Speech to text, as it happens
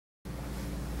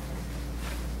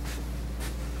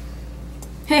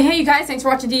Hey you guys, thanks for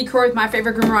watching Decor with my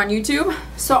favorite groomer on YouTube.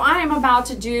 So I am about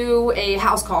to do a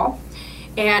house call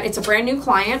and it's a brand new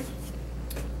client.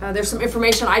 There's some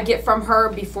information I get from her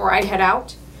before I head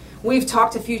out. We've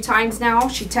talked a few times now.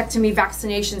 She texted me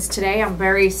vaccinations today. I'm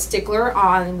very stickler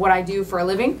on what I do for a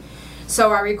living.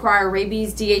 So I require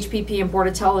rabies, DHPP, and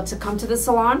bordetella to come to the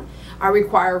salon. I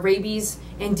require rabies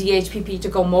and DHPP to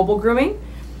go mobile grooming.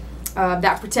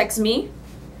 That protects me.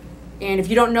 And if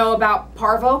you don't know about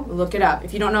parvo, look it up.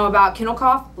 If you don't know about kennel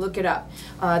cough, look it up.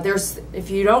 If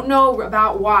you don't know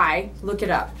about why, look it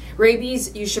up.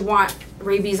 Rabies, you should want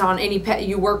rabies on any pet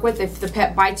you work with. If the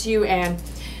pet bites you and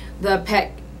the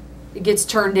pet gets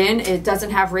turned in, it doesn't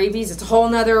have rabies, it's a whole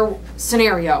nother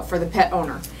scenario for the pet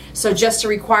owner. So just to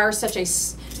require such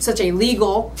a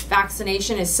legal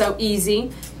vaccination is so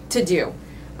easy to do.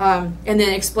 And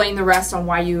then explain the rest on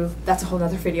why that's a whole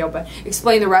nother video, but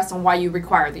explain the rest on why you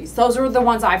require these. Those are the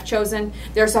ones I've chosen.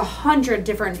 There's 100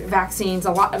 different vaccines,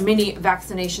 many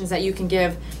vaccinations that you can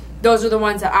give. Those are the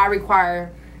ones that I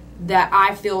require, that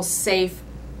I feel safe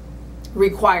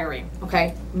requiring,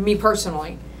 okay? Me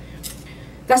personally.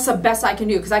 That's the best I can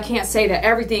do, because I can't say that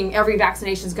every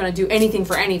vaccination is going to do anything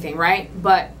for anything, right?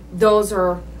 But those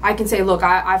are, I can say, look,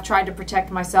 I've tried to protect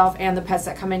myself and the pets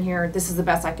that come in here. This is the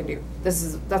best I can do.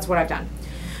 That's what I've done.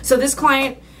 So this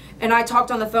client and I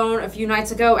talked on the phone a few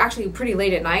nights ago, actually pretty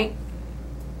late at night.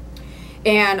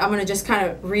 And I'm going to just kind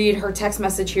of read her text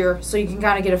message here so you can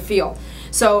kind of get a feel.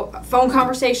 So phone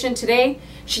conversation today,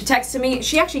 she texted me.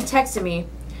 She actually texted me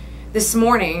this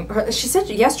morning. She said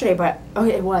yesterday, but oh,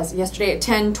 it was yesterday at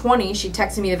 10:20. She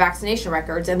texted me the vaccination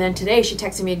records, and then today she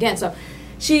texted me again. So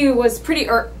she was pretty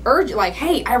urgent, like,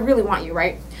 hey, I really want you,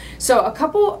 right? So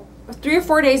 3 or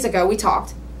 4 days ago, we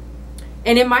talked.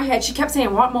 And in my head, she kept saying,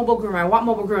 I want mobile grooming, I want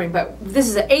mobile grooming. But this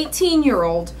is an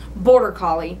 18-year-old border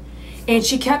collie. And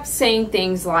she kept saying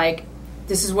things like,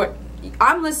 this is what,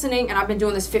 I'm listening, and I've been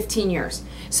doing this 15 years.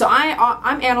 So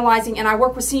I'm analyzing, and I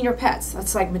work with senior pets.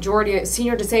 That's like majority of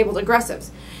senior disabled aggressives.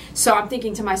 So I'm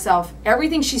thinking to myself,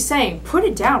 everything she's saying, put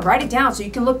it down, write it down so you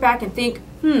can look back and think,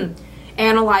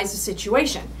 analyze the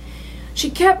situation. She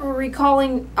kept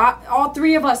recalling, all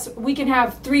three of us, we can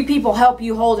have 3 people help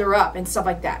you hold her up and stuff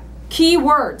like that. Key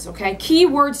words, okay? Key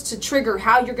words to trigger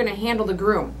how you're going to handle the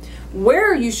groom.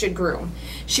 Where you should groom.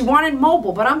 She wanted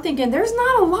mobile, but I'm thinking there's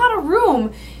not a lot of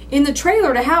room in the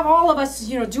trailer to have all of us,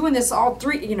 doing this, all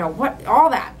 3, all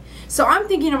that. So I'm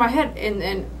thinking in my head,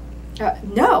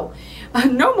 no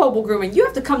mobile grooming. You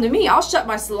have to come to me. I'll shut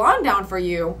my salon down for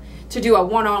you to do a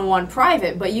one-on-one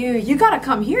private, but you got to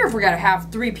come here if we're going to have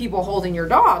 3 people holding your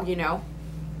dog, And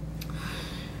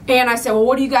I said, well,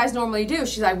 what do you guys normally do?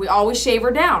 She's like, we always shave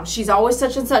her down. She's always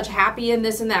such and such, happy and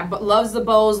this and that, but loves the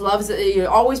bows, loves it,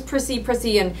 always prissy,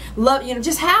 and love,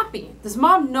 just happy. This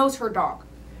mom knows her dog.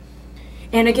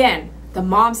 And again, the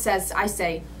mom says, I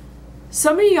say,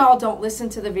 some of y'all don't listen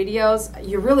to the videos.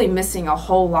 You're really missing a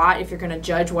whole lot if you're going to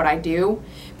judge what I do.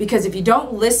 Because if you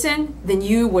don't listen, then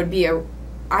you would be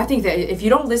I think that if you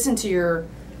don't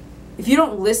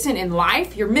listen in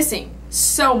life, you're missing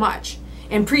so much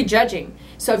and prejudging.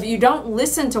 So if you don't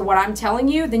listen to what I'm telling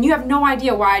you, then you have no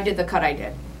idea why I did the cut I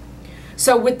did.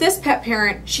 So with this pet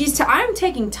parent, I'm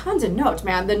taking tons of notes,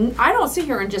 man. I don't sit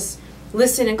here and just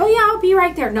listen and go, yeah, I'll be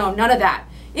right there. No, none of that.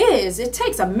 It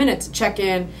takes a minute to check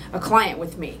in a client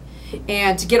with me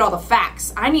and to get all the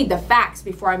facts. I need the facts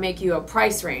before I make you a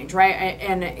price range, right?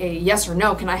 And a yes or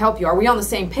no, can I help you? Are we on the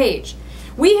same page?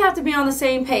 We have to be on the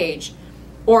same page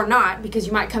or not, because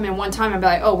you might come in one time and be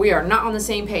like, oh, we are not on the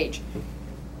same page.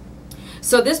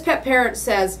 So this pet parent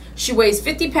says she weighs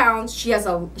 50 pounds. She has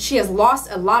lost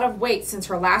a lot of weight since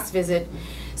her last visit,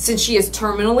 since she is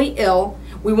terminally ill.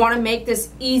 We want to make this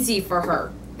easy for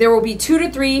her. There will be 2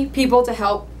 to 3 people to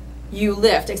help you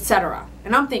lift, etc.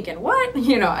 And I'm thinking, what?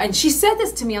 And she said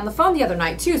this to me on the phone the other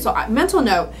night too. So mental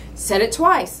note, said it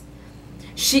twice.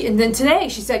 And then today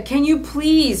she said, can you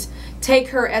please take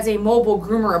her as a mobile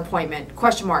groomer appointment?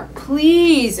 Question mark.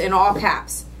 Please, in all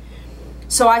caps.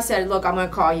 So I said, look, I'm going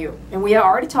to call you. And we had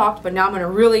already talked, but now I'm going to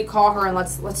really call her and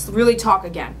let's really talk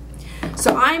again.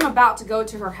 So I'm about to go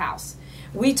to her house.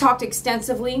 We talked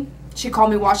extensively. She called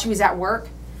me while she was at work.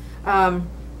 The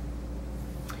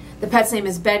pet's name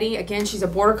is Betty. Again, she's a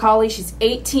border collie. She's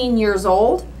 18 years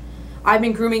old. I've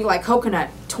been grooming like Coconut,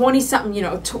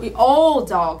 20-something, old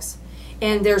dogs.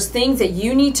 And there's things that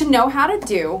you need to know how to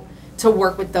do to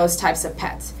work with those types of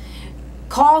pets.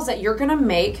 Calls that you're going to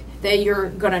make, that you're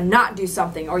going to not do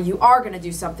something, or you are going to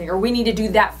do something, or we need to do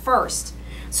that first.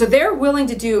 So they're willing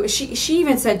to do, she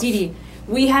even said, Dee Dee,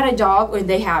 We had a dog, or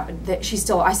they have, that she's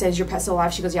still, I said, is your pet still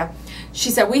alive? She goes, yeah. She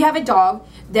said, we have a dog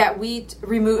that we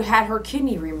had her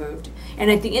kidney removed. And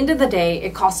at the end of the day,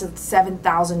 it cost us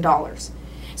 $7,000.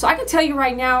 So I can tell you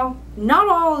right now, not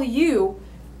all of you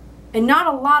and not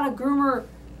a lot of groomer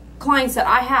clients that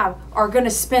I have are going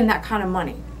to spend that kind of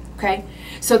money. Okay,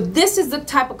 so this is the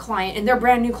type of client, and they're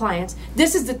brand new clients.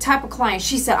 This is the type of client.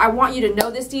 She said, I want you to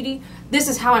know this, Dee Dee. This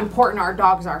is how important our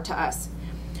dogs are to us.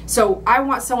 So I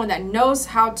want someone that knows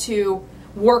how to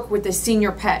work with a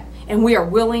senior pet, and we are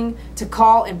willing to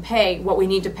call and pay what we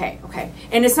need to pay. Okay,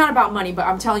 and it's not about money, but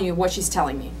I'm telling you what she's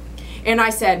telling me. And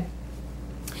I said,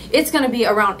 it's going to be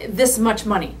around this much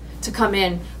money to come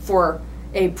in for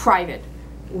a private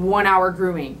 1 hour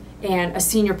grooming and a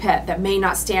senior pet that may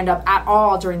not stand up at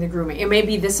all during the grooming. It may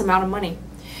be this amount of money.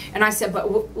 And I said,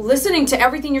 but listening to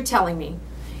everything you're telling me,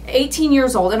 18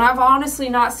 years old, and I've honestly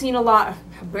not seen a lot,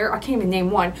 I can't even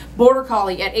name one, border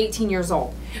collie at 18 years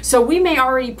old. So we may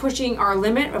already pushing our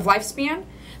limit of lifespan.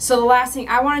 So the last thing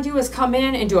I want to do is come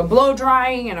in and do a blow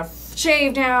drying and a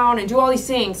shave down and do all these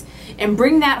things and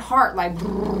bring that heart like,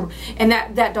 and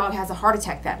that dog has a heart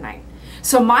attack that night.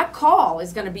 So my call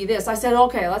is going to be this. I said,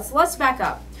 okay, let's back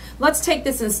up. Let's take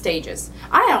this in stages.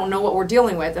 I don't know what we're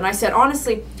dealing with. And I said,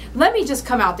 honestly, let me just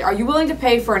come out there. Are you willing to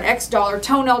pay for an X dollar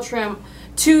toenail trim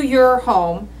to your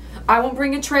home? I won't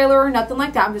bring a trailer or nothing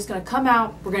like that. I'm just going to come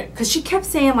out. We're going to, because she kept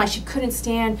saying like she couldn't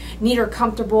stand, need her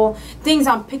comfortable, things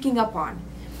I'm picking up on.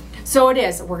 So it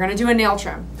is. We're going to do a nail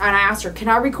trim. And I asked her, can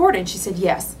I record it? And she said,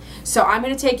 yes. So I'm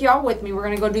going to take y'all with me. We're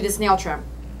going to go do this nail trim.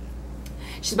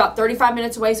 She's about 35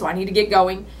 minutes away, so I need to get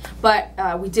going.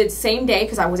 But we did same day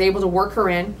because I was able to work her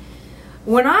in.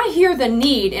 When I hear the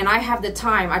need and I have the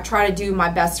time, I try to do my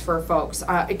best for folks.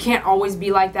 It can't always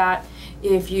be like that.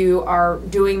 If you are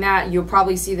doing that, you'll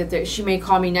probably see that she may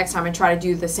call me next time and try to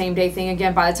do the same day thing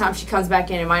again. By the time she comes back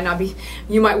in, it might not be,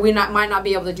 might not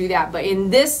be able to do that. But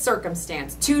in this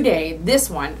circumstance, today, this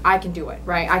one, I can do it,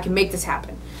 right? I can make this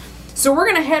happen. So we're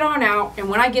gonna head on out, and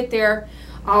when I get there,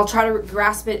 I'll try to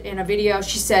grasp it in a video.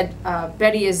 She said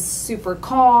Betty is super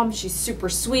calm. She's super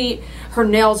sweet. Her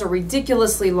nails are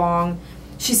ridiculously long.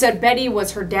 She said Betty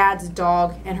was her dad's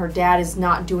dog, and her dad is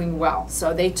not doing well.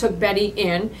 So they took Betty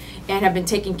in and have been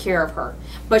taking care of her.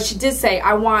 But she did say,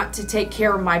 I want to take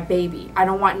care of my baby. I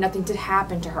don't want nothing to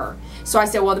happen to her. So I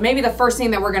said, well, maybe the first thing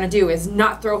that we're going to do is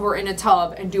not throw her in a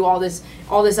tub and do all this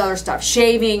other stuff,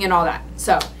 shaving and all that.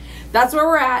 So that's where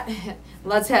we're at.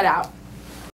 Let's head out.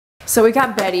 So we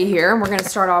got Betty here, and we're going to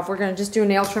start off. We're going to just do a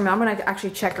nail trim. I'm going to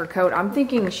actually check her coat. I'm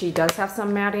thinking she does have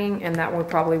some matting, and that we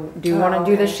probably do want to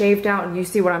do the shave down. You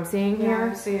see what I'm seeing here? Yeah,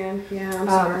 I'm seeing. Yeah, I'm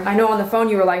sorry. I know on the phone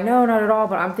you were like, no, not at all,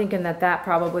 but I'm thinking that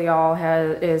probably all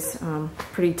is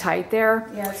pretty tight there.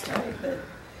 Yeah, it's tight, but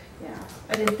yeah.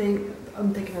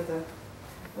 I'm thinking of the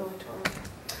really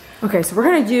tall. Okay, so we're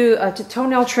going to do a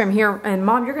toenail trim here, and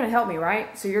Mom, you're going to help me,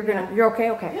 right? So you're okay?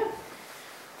 Okay. Yeah.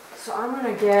 So I'm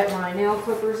going to get my nail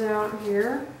clippers out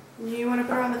here. You want to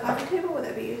put her on the coffee table? Would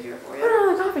that be easier for you? Put her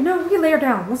on the coffee. No, we can lay her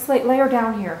down. Let's lay her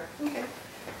down here. Okay.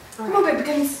 Come on,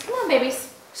 babies. Come on,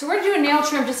 babies. So we're going to do a nail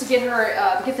trim just to get her,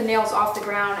 get the nails off the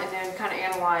ground, and then kind of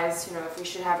analyze, if we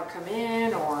should have her come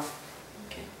in or...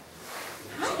 Okay.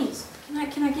 Hi.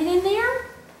 Can I get in there?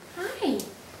 Hi.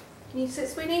 Can you sit,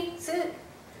 sweetie? Sit.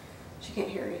 She can't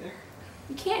hear either.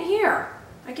 You can't hear.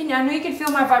 I know you can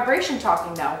feel my vibration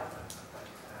talking, though.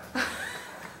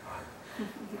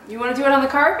 You want to do it on the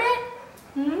carpet?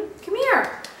 Come here.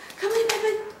 Come in,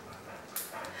 baby.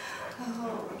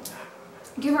 Oh.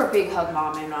 Give her a big hug,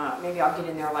 Mom, and maybe I'll get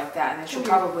in there like that, and then she'll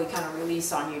probably kind of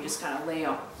release on you, just kind of lay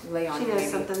on you. She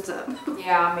knows something's up.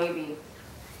 Yeah, maybe.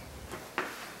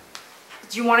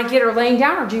 Do you want to get her laying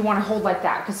down, or do you want to hold like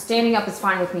that? Because standing up is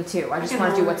fine with me too. I just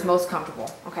want to do what's most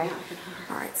comfortable. Okay.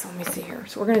 All right. So let me see here.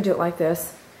 So we're gonna do it like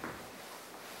this.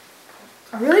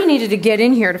 I really needed to get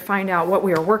in here to find out what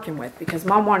we were working with, because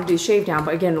Mom wanted to do shave down,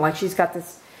 but again, like she's got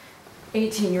this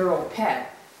 18-year-old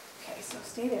pet. Okay, so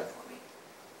stay there for me.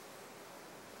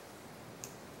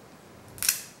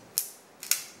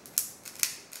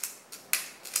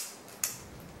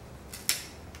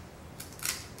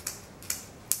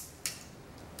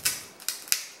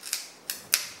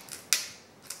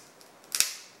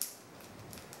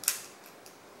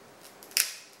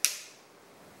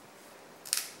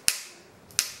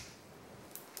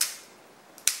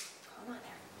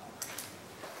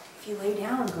 If you lay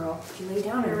down, girl, if you lay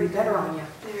down, it'll be better on you.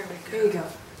 There we go. There you go.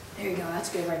 There you go. That's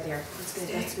good right there. That's good.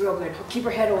 That's real good. Keep her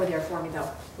head over there for me, though.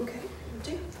 Okay.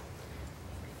 Empty.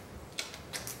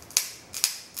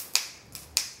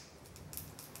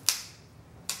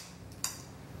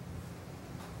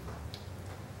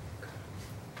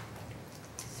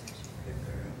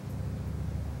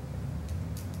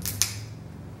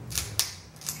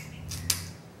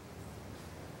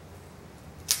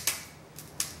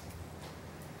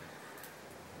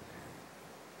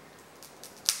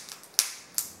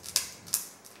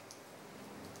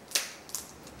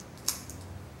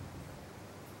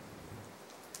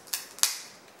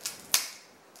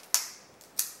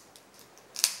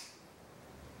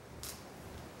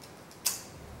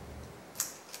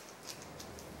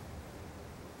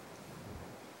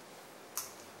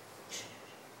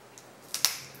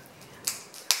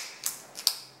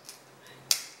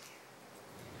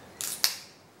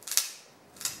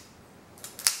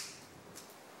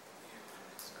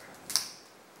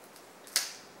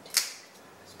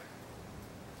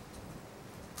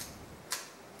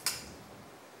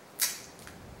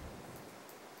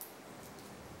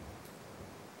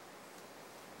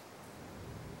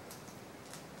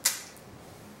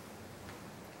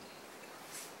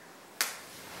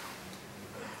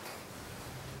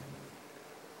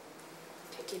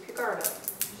 keep your guard up,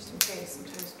 just in case.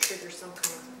 Sometimes it triggers some kind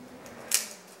of,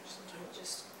 sometimes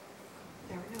just,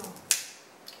 never know.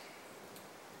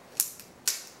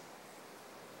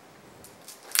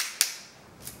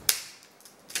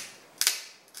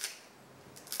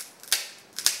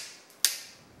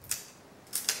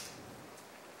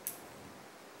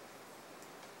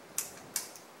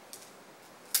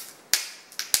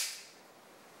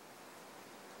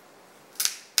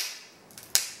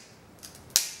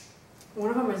 One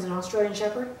of them is an Australian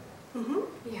Shepherd? Mm-hmm.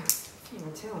 Yeah, can't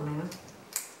even tell, man.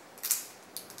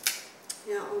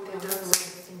 Yeah, all They all have the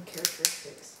same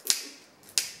characteristics.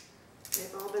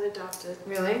 They've all been adopted.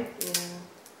 Really? Yeah.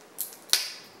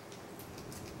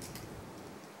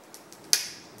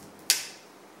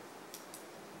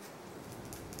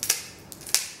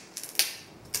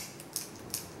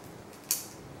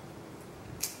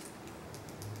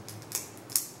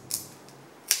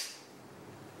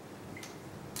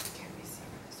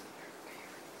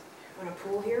 On a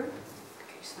pool here.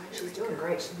 Okay, she's doing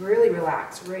great. She's really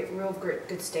relaxed. Real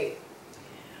good state.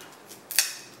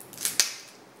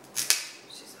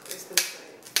 She's always been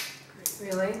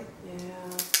great. Really?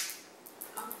 Yeah.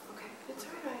 Oh, okay. It's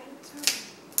alright. It's alright.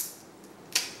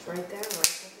 It's right there. Right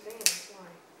at the vein. That's why.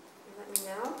 You let me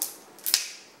know?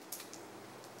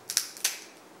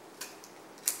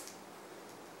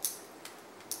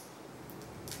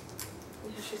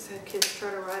 Yeah, she's had kids try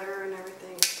to ride her and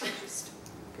everything. She just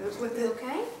goes with You it.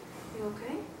 okay? You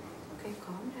okay? Okay,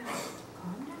 calm down.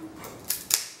 Calm down.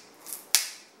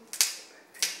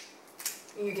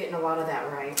 You're getting a lot of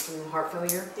that, right? From the heart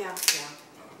failure? Yeah.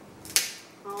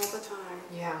 Yeah. All the time.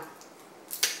 Yeah.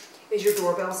 Is your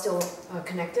doorbell still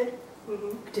connected?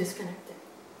 Mm-hmm. Disconnected.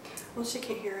 Well, she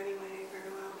can't hear anyway very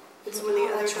well. It's when the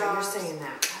other that's right. dogs. You're saying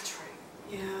that. That's right.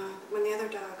 Yeah. When the other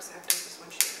dogs act up is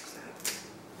when she acts up.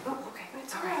 Oh, okay.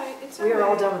 It's all alright. It's We are all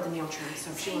alright. done with the nail trim,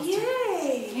 so if she wants to.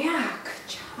 Yay! Yeah, good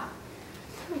job.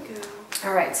 There we go.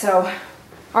 All right, so,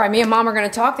 all right, me and Mom are going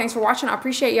to talk. Thanks for watching. I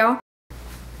appreciate y'all.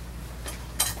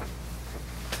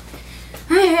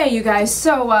 Hey, you guys.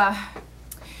 So,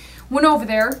 went over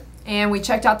there and we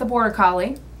checked out the Border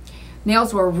Collie.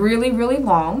 Nails were really, really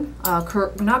long.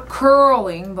 Not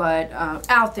curling, but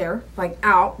out there, like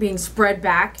out, being spread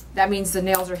back. That means the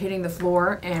nails are hitting the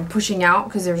floor and pushing out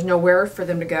because there's nowhere for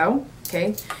them to go.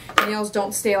 Okay, the nails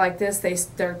don't stay like this. They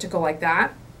start to go like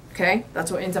that. Okay, that's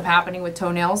what ends up happening with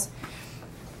toenails.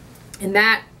 And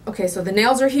that, okay, so the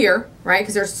nails are here, right?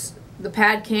 Because the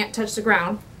pad can't touch the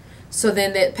ground. So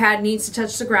then the pad needs to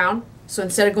touch the ground. So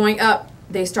instead of going up,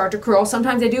 they start to curl.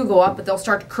 Sometimes they do go up, but they'll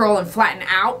start to curl and flatten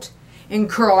out and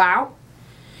curl out.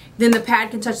 Then the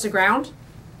pad can touch the ground.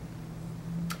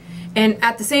 And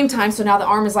at the same time, so now the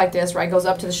arm is like this, right? Goes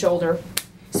up to the shoulder.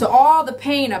 So all the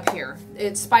pain up here,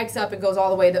 it spikes up and goes all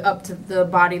the way up to the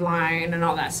body line and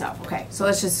all that stuff. Okay, so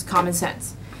that's just common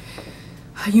sense.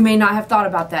 You may not have thought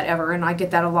about that ever, and I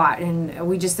get that a lot. And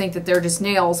we just think that they're just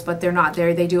nails, but they're not.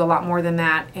 They do a lot more than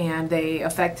that, and they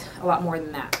affect a lot more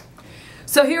than that.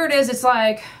 So here it is. It's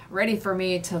like ready for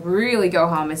me to really go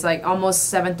home. It's like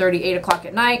almost 7:30, 8 o'clock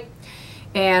at night,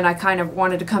 and I kind of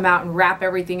wanted to come out and wrap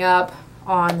everything up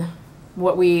on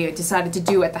what we decided to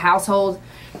do at the household.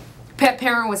 Pet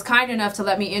parent was kind enough to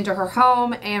let me into her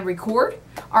home and record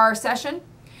our session.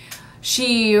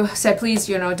 She said, please,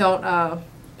 you know, don't,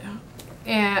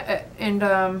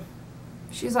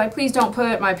 she's like, please don't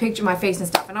put my picture, my face and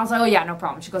stuff. And I was like, oh yeah, no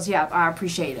problem. She goes, yeah, I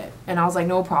appreciate it. And I was like,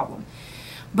 no problem.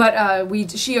 But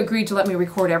she agreed to let me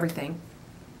record everything.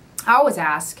 I always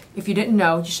ask, if you didn't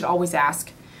know, you should always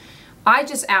ask. I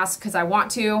just ask because I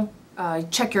want to.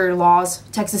 Check your laws,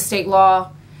 Texas state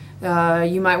law.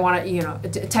 You might want to, you know,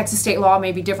 Texas state law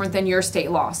may be different than your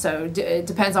state law. So it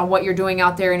depends on what you're doing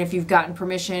out there and if you've gotten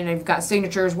permission, and if you've got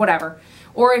signatures, whatever.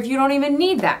 Or if you don't even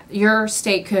need that. Your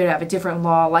state could have a different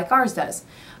law like ours does.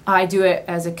 I do it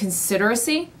as a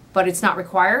consideracy, but it's not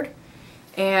required.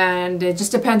 And it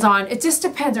just depends on,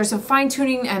 there's some fine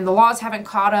tuning and the laws haven't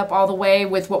caught up all the way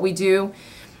with what we do,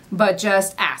 but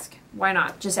just ask. Why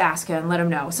not? Just ask and let them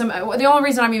know. The only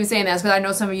reason I'm even saying that is because I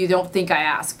know some of you don't think I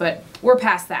ask, but we're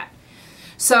past that.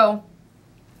 So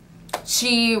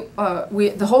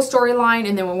the whole storyline,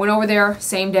 and then we went over there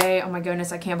same day. Oh my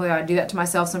goodness, I can't believe I do that to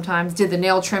myself sometimes. Did the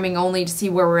nail trimming only to see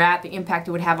where we're at, the impact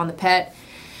it would have on the pet.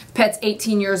 The pet's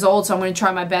 18 years old, so I'm going to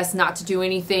try my best not to do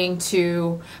anything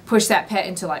to push that pet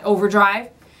into like overdrive.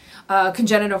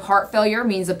 Congenital heart failure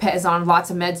means the pet is on lots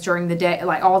of meds during the day,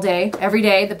 like all day. Every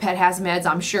day the pet has meds,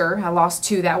 I'm sure. I lost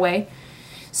 2 that way.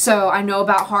 So I know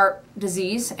about heart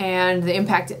disease and the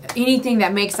impact, anything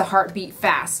that makes the heart beat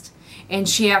fast. And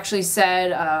she actually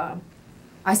said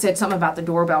I said something about the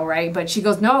doorbell, right? But she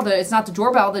goes, no, it's not the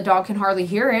doorbell. The dog can hardly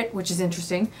hear it, which is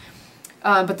interesting.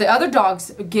 But the other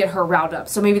dogs get her riled up.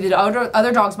 So maybe the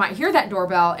other dogs might hear that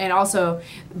doorbell and also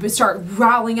start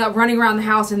riling up, running around the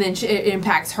house, and then it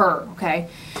impacts her, okay?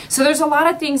 So there's a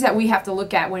lot of things that we have to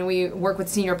look at when we work with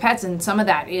senior pets, and some of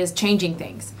that is changing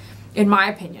things, in my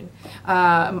opinion.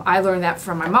 I learned that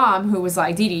from my mom, who was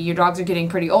like, Dee Dee, your dogs are getting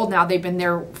pretty old now. They've been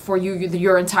there for you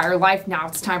your entire life. Now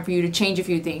it's time for you to change a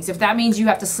few things. If that means you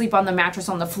have to sleep on the mattress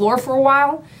on the floor for a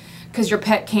while, because your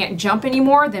pet can't jump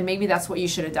anymore, then maybe that's what you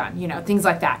should have done, you know, things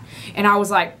like that. And I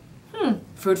was like,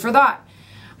 food for thought.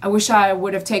 I wish I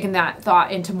would have taken that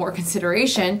thought into more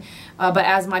consideration, but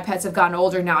as my pets have gotten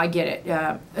older, now I get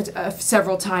it.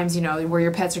 Several times, you know, where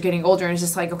your pets are getting older, and it's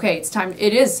just like, okay, it's time,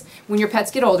 it is, when your pets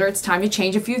get older, it's time to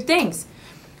change a few things.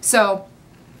 So,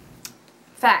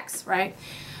 facts, right?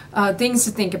 Things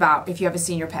to think about if you have a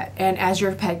senior pet, and as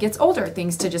your pet gets older,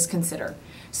 things to just consider.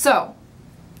 So,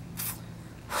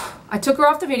 I took her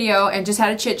off the video and just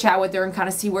had a chit chat with her and kind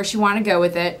of see where she wanted to go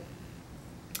with it.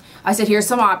 I said, here's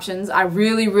some options. I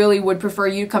really, really would prefer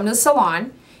you to come to the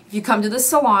salon. If you come to the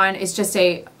salon, it's just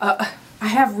I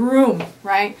have room,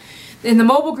 right? In the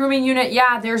mobile grooming unit,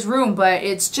 yeah, there's room, but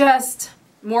it's just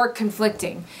more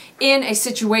conflicting in a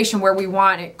situation where we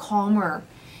want it calmer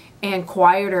and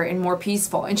quieter and more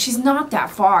peaceful. And she's not that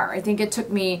far. I think it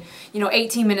took me, you know,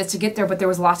 18 minutes to get there, but there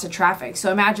was lots of traffic.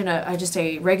 So imagine just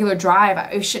a regular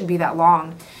drive. It shouldn't be that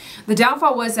long. The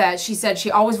downfall was that she said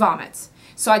she always vomits.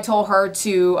 So I told her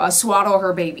to swaddle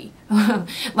her baby.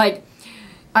 Like,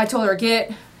 I told her,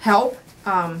 get help.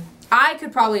 I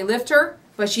could probably lift her,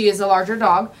 but she is a larger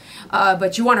dog.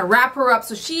 But you want to wrap her up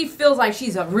so she feels like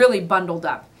she's really bundled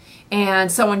up.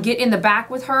 And someone get in the back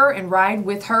with her and ride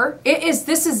with her.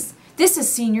 This is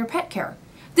senior pet care.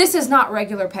 This is not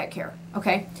regular pet care,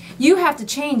 okay? You have to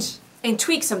change and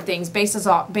tweak some things based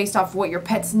off what your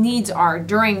pet's needs are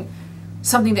during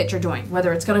something that you're doing,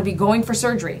 whether it's going to be going for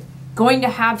surgery, going to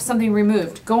have something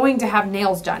removed, going to have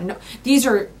nails done.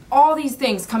 No, all these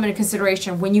things come into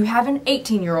consideration when you have an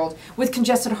 18-year-old with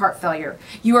congestive heart failure.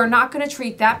 You are not going to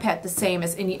treat that pet the same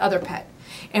as any other pet.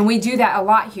 And we do that a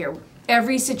lot here.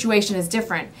 Every situation is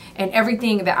different, and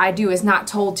everything that I do is not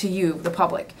told to you, the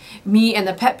public. Me and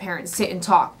the pet parents sit and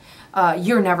talk.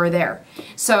 You're never there.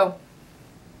 So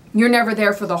you're never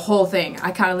there for the whole thing.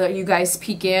 I kind of let you guys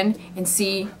peek in and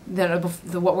see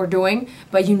what we're doing,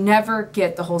 but you never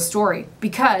get the whole story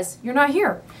because you're not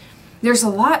here. There's a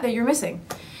lot that you're missing.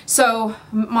 So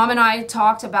Mom and I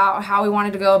talked about how we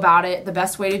wanted to go about it, the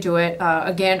best way to do it.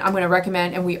 Again, I'm going to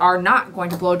recommend, and we are not going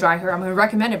to blow dry her. I'm going to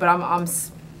recommend it, but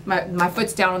my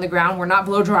foot's down on the ground. We're not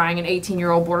blow drying an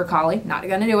 18-year-old border collie. Not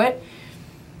going to do it.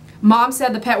 Mom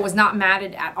said the pet was not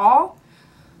matted at all.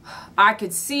 I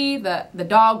could see the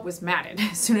dog was matted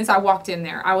as soon as I walked in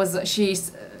there.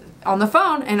 She's on the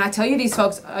phone, and I tell you these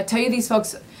folks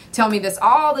tell me this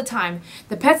all the time.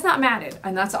 The pet's not matted,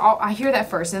 and that's all. I hear that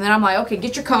first, and then I'm like, okay,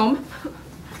 get your comb.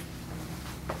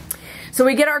 So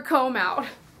we get our comb out,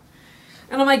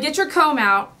 and I'm like, get your comb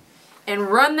out and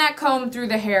run that comb through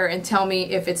the hair and tell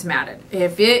me if it's matted.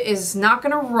 If it is not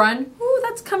going to run, ooh,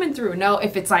 that's coming through. No,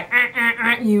 if it's like,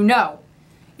 you know,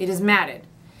 it is matted.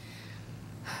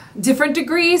 Different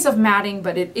degrees of matting,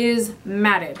 but it is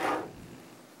matted.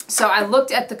 So I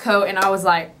looked at the coat and I was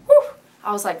like, whew,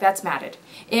 I was like, that's matted.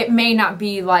 It may not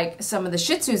be like some of the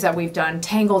Shih Tzus that we've done,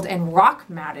 tangled and rock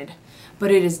matted,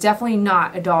 but it is definitely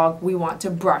not a dog we want to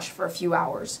brush for a few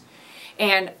hours.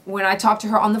 And when I talked to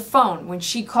her on the phone, when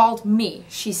she called me,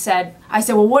 I said,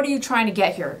 well, what are you trying to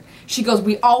get here? She goes,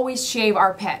 we always shave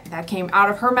our pet. That came out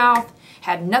of her mouth,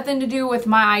 had nothing to do with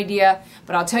my idea.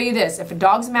 But I'll tell you this, if a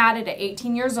dog's matted at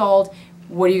 18 years old,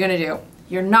 what are you going to do?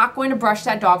 You're not going to brush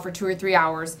that dog for 2 or 3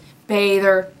 hours, bathe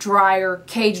her, dry her,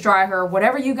 cage dry her,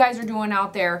 whatever you guys are doing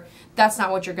out there, that's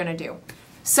not what you're going to do.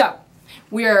 So,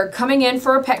 we are coming in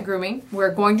for a pet grooming.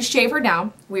 We're going to shave her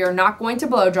down. We are not going to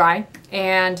blow dry,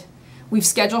 and we've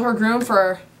scheduled her groom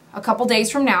for a couple days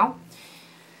from now.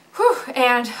 Whew,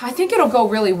 and I think it'll go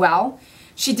really well.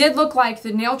 She did look like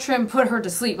the nail trim put her to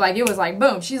sleep. Like, it was like,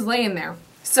 boom, she's laying there.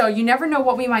 So you never know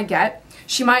what we might get.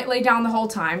 She might lay down the whole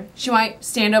time. She might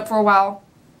stand up for a while.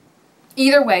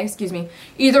 Either way,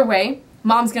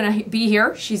 Mom's going to be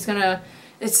here.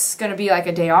 It's going to be like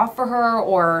a day off for her,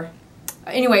 or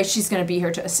anyway, she's going to be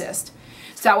here to assist.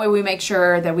 So that way we make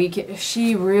sure that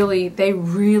they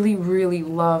really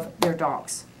love their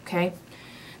dogs, okay?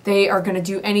 They are going to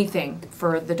do anything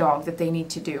for the dog that they need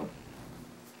to do.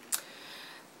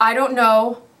 I don't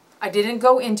know. I didn't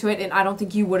go into it, and I don't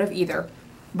think you would have either.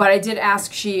 But I did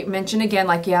ask, she mentioned again,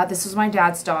 like, yeah, this is my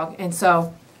dad's dog. And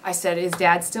so I said, is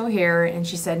Dad still here? And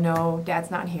she said, no,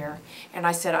 Dad's not here. And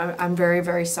I said, I'm very,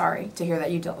 very sorry to hear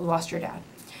that you lost your dad.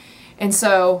 And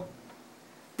so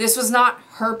this was not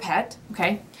her pet,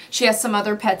 okay? She has some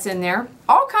other pets in there.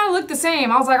 All kind of look the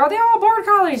same. I was like, oh, they're all Border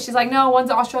Collies. She's like, no, one's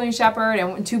an Australian Shepherd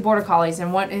and 2 Border Collies.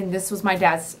 And this was my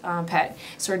dad's pet.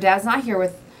 So her dad's not here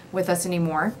with us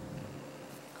anymore.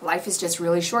 Life is just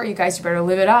really short, you guys. You better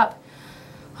live it up.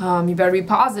 You better be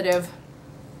positive.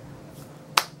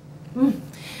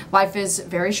 Life is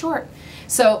very short.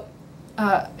 So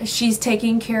she's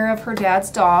taking care of her dad's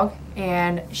dog,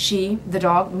 and the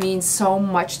dog, means so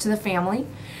much to the family.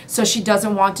 So she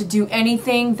doesn't want to do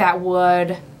anything that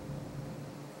would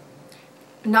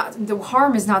the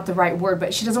harm is not the right word,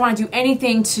 but she doesn't want to do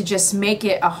anything to just make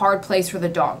it a hard place for the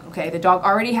dog. Okay, the dog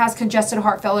already has congested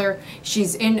heart failure. She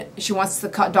wants the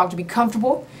dog to be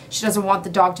comfortable. She doesn't want the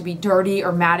dog to be dirty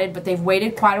or matted, but they've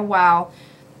waited quite a while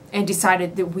and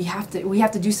decided that we have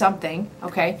to do something.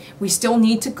 Okay, we still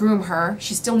need to groom her.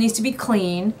 She still needs to be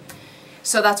clean.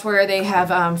 So that's where they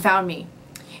have found me,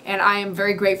 and I am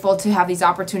very grateful to have these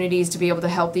opportunities to be able to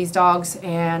help these dogs.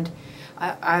 And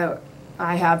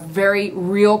I have very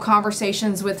real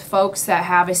conversations with folks that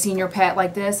have a senior pet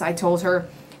like this. I told her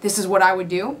this is what I would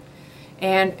do,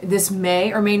 and this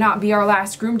may or may not be our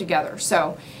last groom together.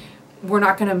 So we're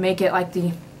not going to make it like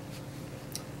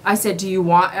I said, do you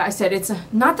want, I said, it's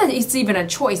not that it's even a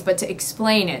choice, but to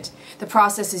explain it. The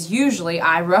process is usually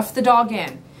I rough the dog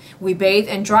in. We bathe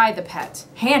and dry the pet,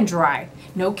 hand dry,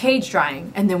 no cage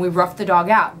drying, and then we rough the dog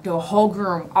out, do a whole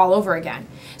groom all over again.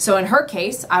 So in her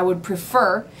case, I would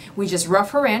prefer we just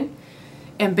rough her in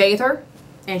and bathe her,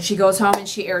 and she goes home and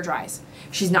she air dries.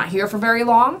 She's not here for very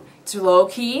long. It's low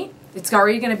key. It's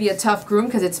already going to be a tough groom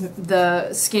because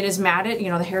the skin is matted, you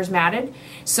know, the hair is matted.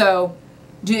 So,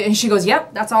 and she goes,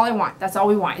 yep, that's all I want. That's all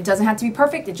we want. It doesn't have to be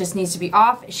perfect. It just needs to be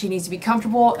off. She needs to be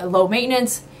comfortable, low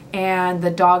maintenance, and the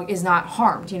dog is not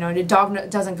harmed. You know, the dog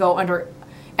doesn't go under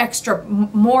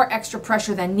more extra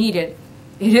pressure than needed.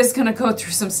 It is going to go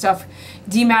through some stuff.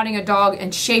 Dematting a dog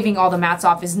and shaving all the mats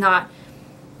off is not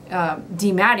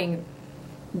dematting,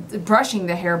 brushing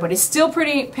the hair, but it's still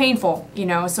pretty painful, you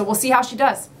know, so we'll see how she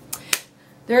does.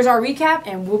 There's our recap,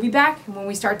 and we'll be back when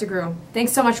we start to groom.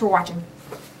 Thanks so much for watching.